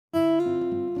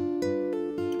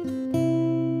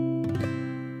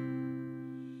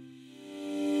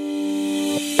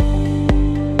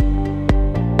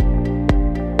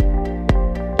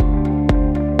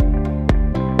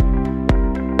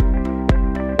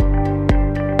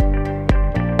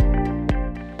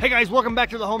Guys, welcome back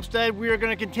to the homestead. We are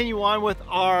going to continue on with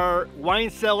our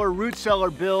wine cellar, root cellar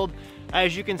build.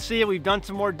 As you can see, we've done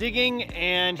some more digging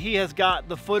and he has got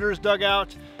the footers dug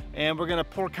out and we're going to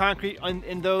pour concrete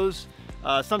in those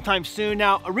sometime soon.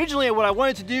 Now, originally what I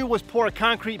wanted to do was pour a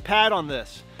concrete pad on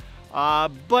this,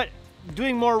 but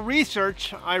doing more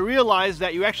research, I realized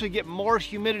that you actually get more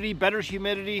humidity, better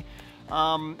humidity,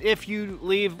 if you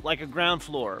leave like a ground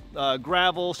floor,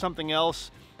 gravel, something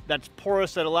else that's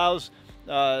porous that allows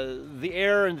the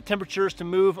air and the temperatures to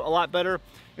move a lot better.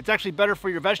 It's actually better for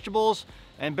your vegetables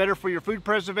and better for your food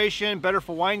preservation, better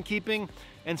for wine keeping.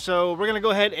 And so we're gonna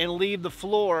go ahead and leave the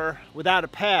floor without a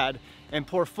pad and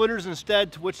pour footers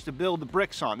instead to which to build the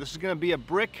bricks on. This is gonna be a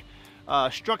brick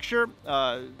structure,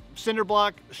 cinder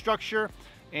block structure,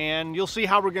 and you'll see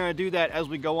how we're gonna do that as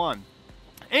we go on.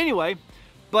 Anyway,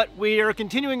 but we are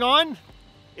continuing on.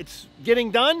 It's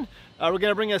getting done. We're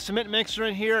gonna bring a cement mixer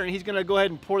in here and he's gonna go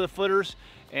ahead and pour the footers,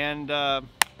 and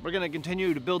we're gonna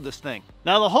continue to build this thing.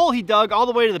 Now the hole he dug all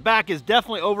the way to the back is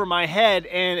definitely over my head,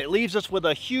 and it leaves us with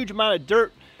a huge amount of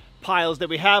dirt piles that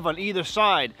we have on either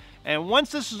side. And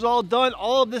once this is all done,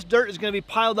 all of this dirt is gonna be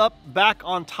piled up back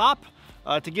on top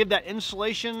to give that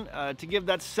insulation, to give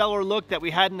that cellar look that we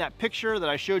had in that picture that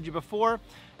I showed you before.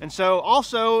 And so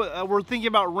also we're thinking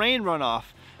about rain runoff.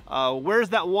 Where's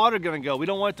that water gonna go? We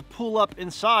don't want it to pool up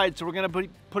inside, so we're gonna be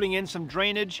putting in some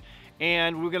drainage,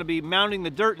 and we're gonna be mounting the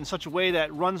dirt in such a way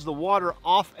that runs the water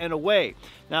off and away.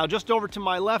 Now, just over to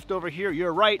my left over here,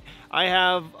 you're right, I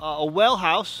have a well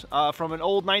house from an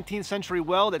old 19th century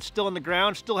well that's still in the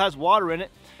ground, still has water in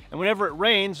it. And whenever it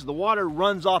rains, the water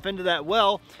runs off into that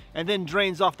well and then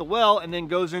drains off the well and then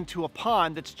goes into a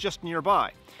pond that's just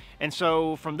nearby. And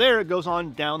so from there, it goes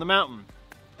on down the mountain.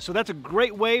 So that's a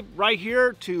great way right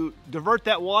here to divert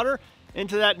that water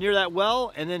into that, near that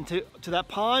well, and then to that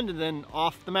pond, and then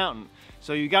off the mountain.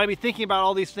 So you got to be thinking about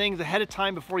all these things ahead of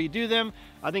time before you do them.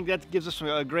 I think that gives us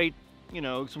a great,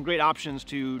 some great options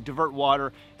to divert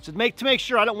water. So to make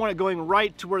sure I don't want it going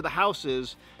right to where the house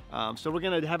is. So we're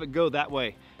going to have it go that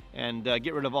way and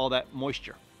get rid of all that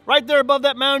moisture. Right there above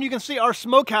that mountain, you can see our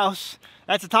smokehouse.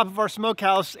 That's the top of our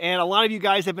smokehouse, and a lot of you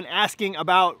guys have been asking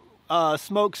about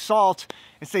smoked salt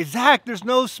and say, Zach, there's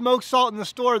no smoked salt in the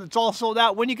store, that's all sold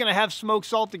out. When are you gonna have smoked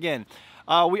salt again?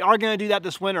 We are gonna do that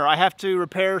this winter. I have to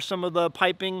repair some of the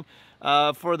piping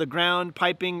for the ground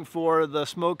piping for the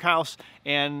smokehouse,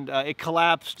 and it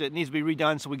collapsed. It needs to be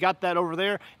redone. So we got that over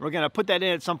there. We're gonna put that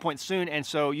in at some point soon, and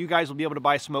so you guys will be able to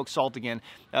buy smoked salt again.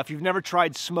 If you've never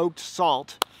tried smoked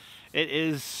salt, it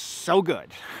is so good.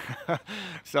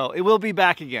 So it will be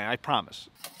back again, I promise.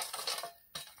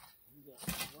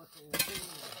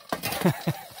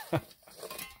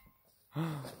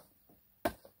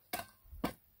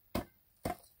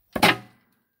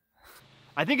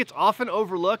 I think it's often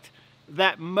overlooked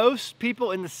that most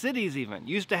people in the cities even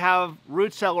used to have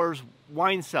root cellars,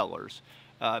 wine cellars.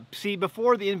 See,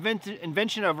 before the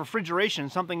invention of refrigeration,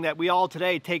 something that we all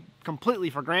today take completely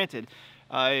for granted,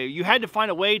 you had to find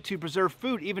a way to preserve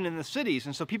food even in the cities,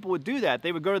 and so people would do that.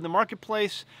 They would go to the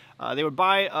marketplace, they would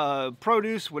buy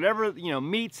produce, whatever,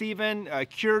 meats even,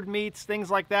 cured meats, things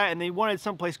like that, and they wanted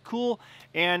someplace cool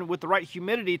and with the right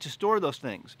humidity to store those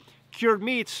things. Cured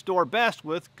meats store best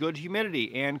with good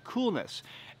humidity and coolness,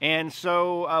 and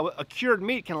so a cured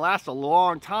meat can last a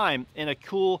long time in a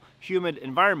cool, humid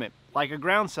environment, like a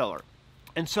ground cellar.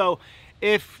 And so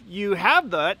if you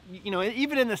have that,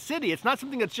 even in the city, it's not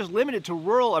something that's just limited to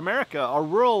rural America or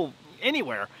rural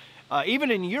anywhere.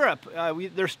 Even in Europe,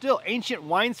 there's still ancient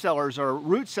wine cellars or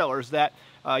root cellars that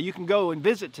you can go and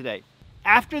visit today.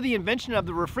 After the invention of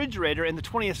the refrigerator in the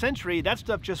 20th century, that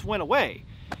stuff just went away.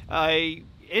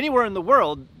 Anywhere in the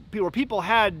world where people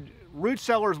had root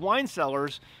cellars, wine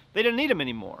cellars, they didn't need them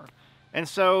anymore. And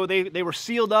so they were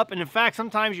sealed up. And in fact,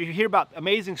 sometimes you hear about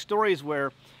amazing stories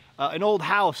where an old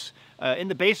house in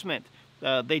the basement,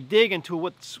 they dig into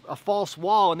what's a false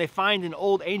wall and they find an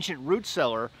old ancient root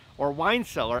cellar or wine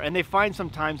cellar, and they find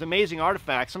sometimes amazing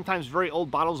artifacts, sometimes very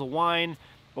old bottles of wine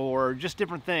or just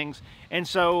different things. And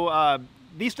so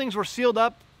these things were sealed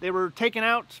up, they were taken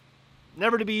out,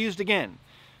 never to be used again.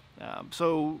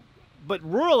 But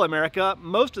rural America,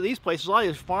 most of these places, a lot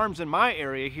of these farms in my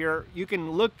area here, you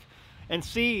can look and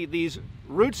see these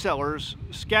root cellars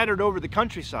scattered over the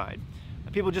countryside.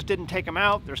 People just didn't take them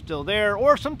out, they're still there,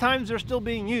 or sometimes they're still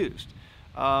being used.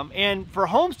 And for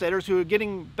homesteaders who are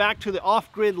getting back to the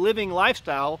off-grid living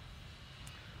lifestyle,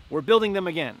 we're building them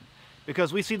again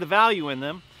because we see the value in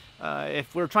them.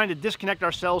 If we're trying to disconnect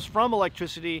ourselves from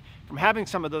electricity, from having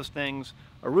some of those things,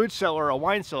 a root cellar, a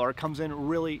wine cellar comes in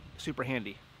really super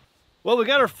handy. Well, we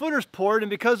got our footers poured, and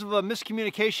because of a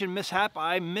miscommunication mishap,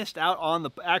 I missed out on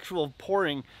the actual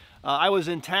pouring. I was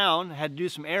in town, had to do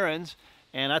some errands,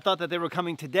 and I thought that they were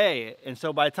coming today. And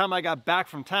so by the time I got back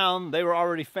from town, they were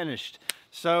already finished.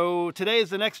 So today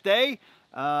is the next day,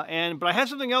 but I have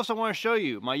something else I want to show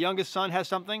you. My youngest son has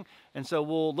something, and so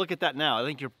we'll look at that now. I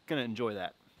think you're gonna enjoy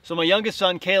that. So my youngest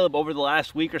son, Caleb, over the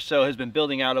last week or so has been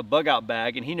building out a bug out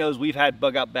bag, and he knows we've had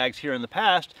bug out bags here in the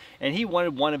past, and he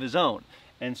wanted one of his own.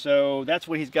 And so that's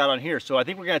what he's got on here. So I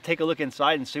think we're gonna take a look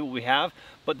inside and see what we have.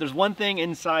 But there's one thing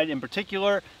inside in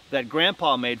particular that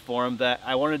Grandpa made for him that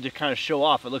I wanted to kind of show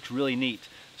off. It looks really neat.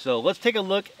 So let's take a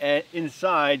look at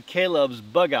inside Caleb's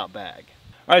bug out bag.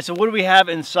 All right, so what do we have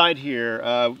inside here?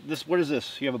 What is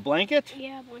this? You have a blanket?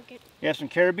 Yeah, a blanket. You have some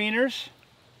carabiners,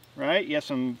 right? You have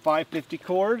some 550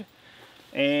 cord.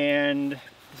 And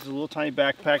this is a little tiny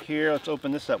backpack here. Let's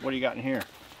open this up. What do you got in here?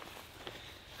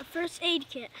 A first aid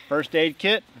kit. First aid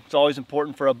kit. It's always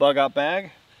important for a bug out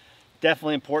bag.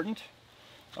 Definitely important.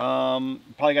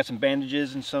 Probably got some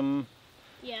bandages and some...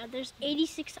 Yeah, there's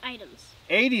 86 items.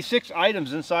 86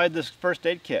 items inside this first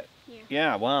aid kit.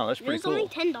 Yeah, wow, that's pretty cool. It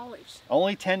was only $10.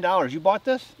 Only $10. You bought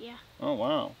this? Yeah. Oh,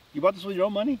 wow. You bought this with your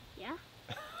own money? Yeah.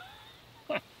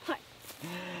 What?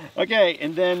 Okay,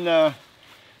 and then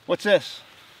what's this?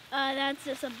 That's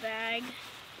just a bag.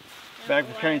 Bag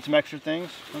for carrying some extra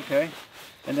things? Okay.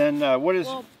 And then what is...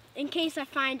 Well, in case I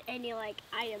find any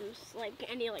items,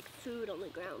 any food on the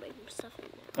ground, stuff in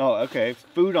there. Oh, okay.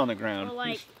 Food on the ground.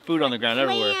 Or food on the ground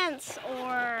everywhere. Plants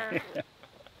or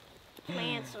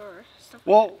plants or stuff.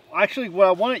 Well, actually, what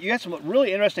I wanted, you got some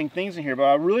really interesting things in here, but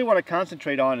I really want to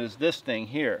concentrate on is this thing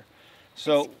here.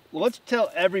 So let's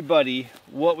tell everybody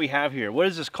what we have here. What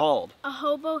is this called? A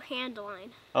hobo hand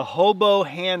line. A hobo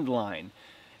hand line.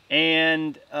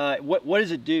 And what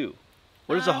does it do?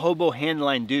 What does a hobo hand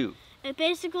line do? It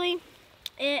basically,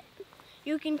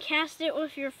 you can cast it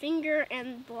with your finger,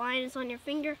 and the line is on your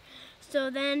finger. So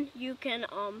then you can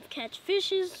catch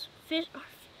fish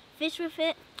with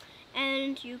it,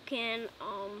 and you can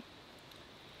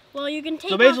you can take.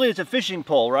 So basically, it's a fishing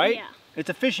pole, right? Yeah. It's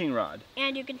a fishing rod.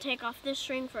 And you can take off this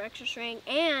string for extra string,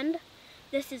 and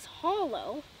this is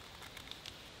hollow.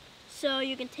 So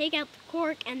you can take out the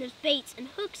cork, and there's baits and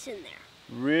hooks in there.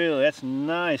 Really, that's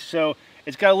nice. So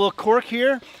it's got a little cork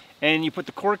here, and you put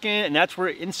the cork in, and that's where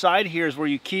inside here is where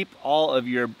you keep all of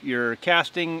your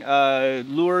casting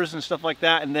lures and stuff like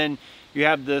that. And then you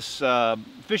have this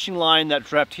fishing line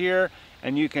that's wrapped here,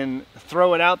 and you can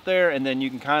throw it out there, and then you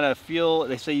can kind of feel,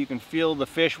 they say you can feel the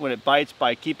fish when it bites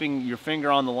by keeping your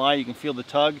finger on the line. You can feel the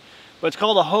tug. But it's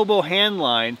called a hobo hand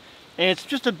line, and it's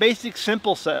just a basic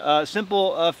simple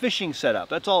fishing setup.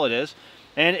 That's all it is.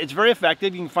 And it's very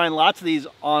effective. You can find lots of these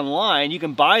online. You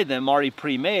can buy them already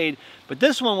pre-made, but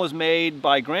this one was made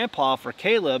by Grandpa for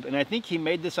Caleb, and I think he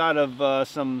made this out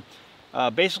of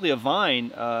basically a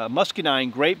vine, muscadine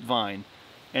grapevine,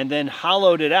 and then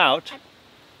hollowed it out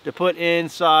to put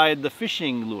inside the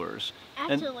fishing lures.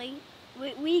 Actually,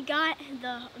 we got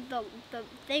the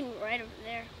thing right over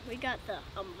there. We got the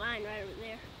vine right over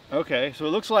there. Okay, so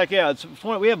it looks like, yeah,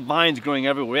 we have vines growing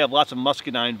everywhere. We have lots of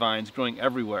muscadine vines growing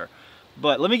everywhere.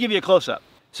 But let me give you a close-up.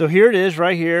 So here it is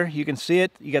right here. You can see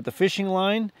it. You got the fishing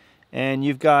line, and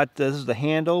you've got, this is the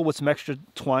handle with some extra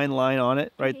twine line on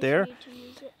it right there.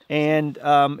 And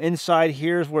inside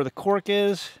here is where the cork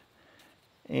is.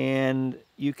 And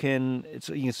you can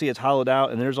see it's hollowed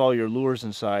out, and there's all your lures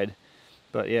inside.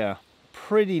 But yeah,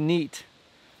 pretty neat.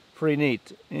 Pretty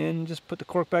neat. And just put the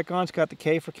cork back on. It's got the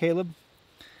K for Caleb.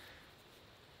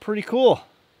 Pretty cool.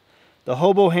 The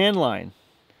hobo hand line.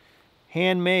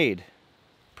 Handmade.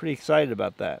 Pretty excited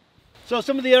about that. So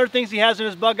some of the other things he has in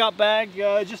his bug out bag,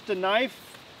 just a knife,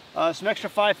 some extra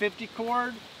 550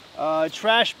 cord,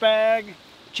 trash bag,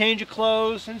 change of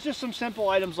clothes, and just some simple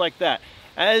items like that.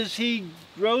 As he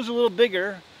grows a little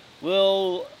bigger,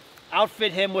 we'll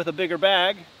outfit him with a bigger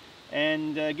bag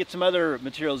and get some other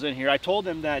materials in here. I told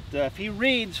him that if he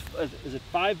reads, is it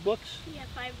 5 books? Yeah,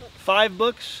 5 books. 5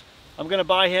 books, I'm gonna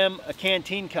buy him a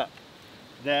canteen cup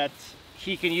that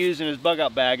he can use in his bug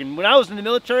out bag. And when I was in the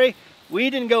military,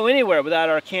 we didn't go anywhere without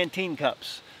our canteen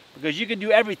cups because you could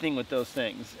do everything with those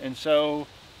things. And so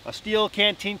a steel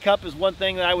canteen cup is one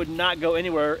thing that I would not go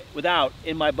anywhere without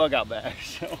in my bug out bag.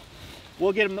 So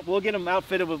we'll get him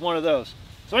outfitted with one of those.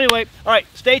 So anyway, all right,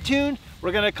 stay tuned.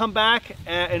 We're gonna come back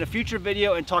in a future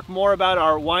video and talk more about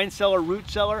our wine cellar, root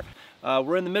cellar.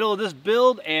 We're in the middle of this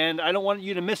build, and I don't want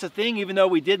you to miss a thing, even though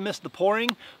we did miss the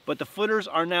pouring, but the footers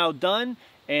are now done.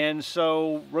 And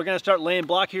so we're gonna start laying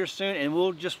block here soon, and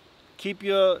we'll just keep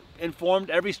you informed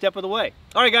every step of the way.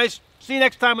 All right, guys, see you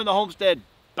next time in the homestead.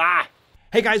 Bye.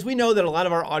 Hey guys, we know that a lot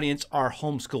of our audience are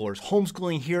homeschoolers.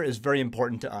 Homeschooling here is very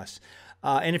important to us.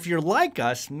 And if you're like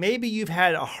us, maybe you've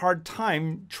had a hard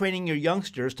time training your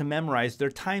youngsters to memorize their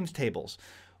times tables.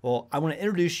 Well, I want to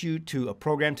introduce you to a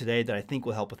program today that I think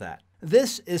will help with that.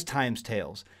 This is Times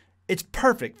Tables. It's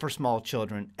perfect for small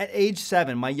children. At age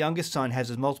 7, my youngest son has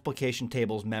his multiplication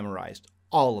tables memorized.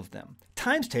 All of them.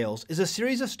 Times Tales is a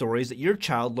series of stories that your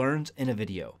child learns in a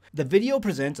video. The video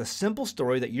presents a simple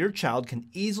story that your child can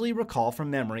easily recall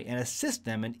from memory and assist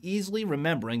them in easily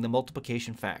remembering the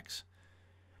multiplication facts.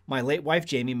 My late wife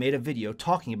Jamie made a video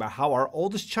talking about how our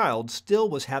oldest child still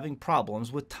was having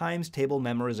problems with times table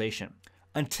memorization.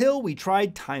 Until we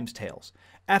tried Times Tales.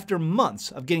 After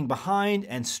months of getting behind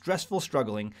and stressful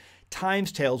struggling,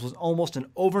 Times Tales was almost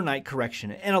an overnight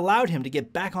correction and allowed him to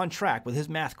get back on track with his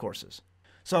math courses.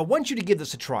 So I want you to give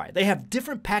this a try. They have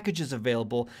different packages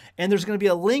available, and there's going to be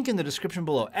a link in the description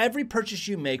below. Every purchase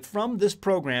you make from this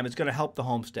program is going to help the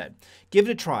Homestead. Give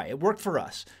it a try. It worked for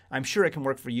us. I'm sure it can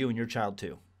work for you and your child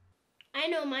too. I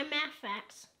know my math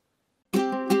facts.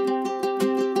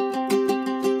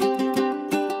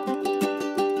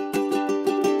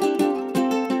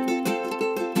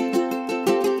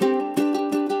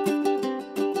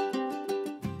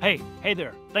 Hey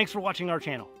there. Thanks for watching our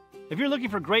channel. If you're looking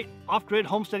for great off-grid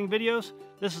homesteading videos,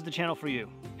 this is the channel for you.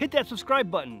 Hit that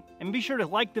subscribe button and be sure to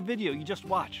like the video you just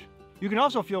watched. You can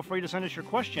also feel free to send us your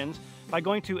questions by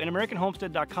going to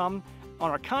anamericanhomestead.com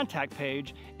on our contact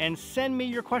page and send me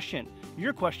your question.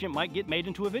 Your question might get made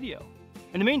into a video.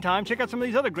 In the meantime, check out some of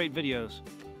these other great videos.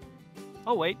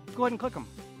 Oh wait, go ahead and click them.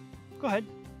 Go ahead.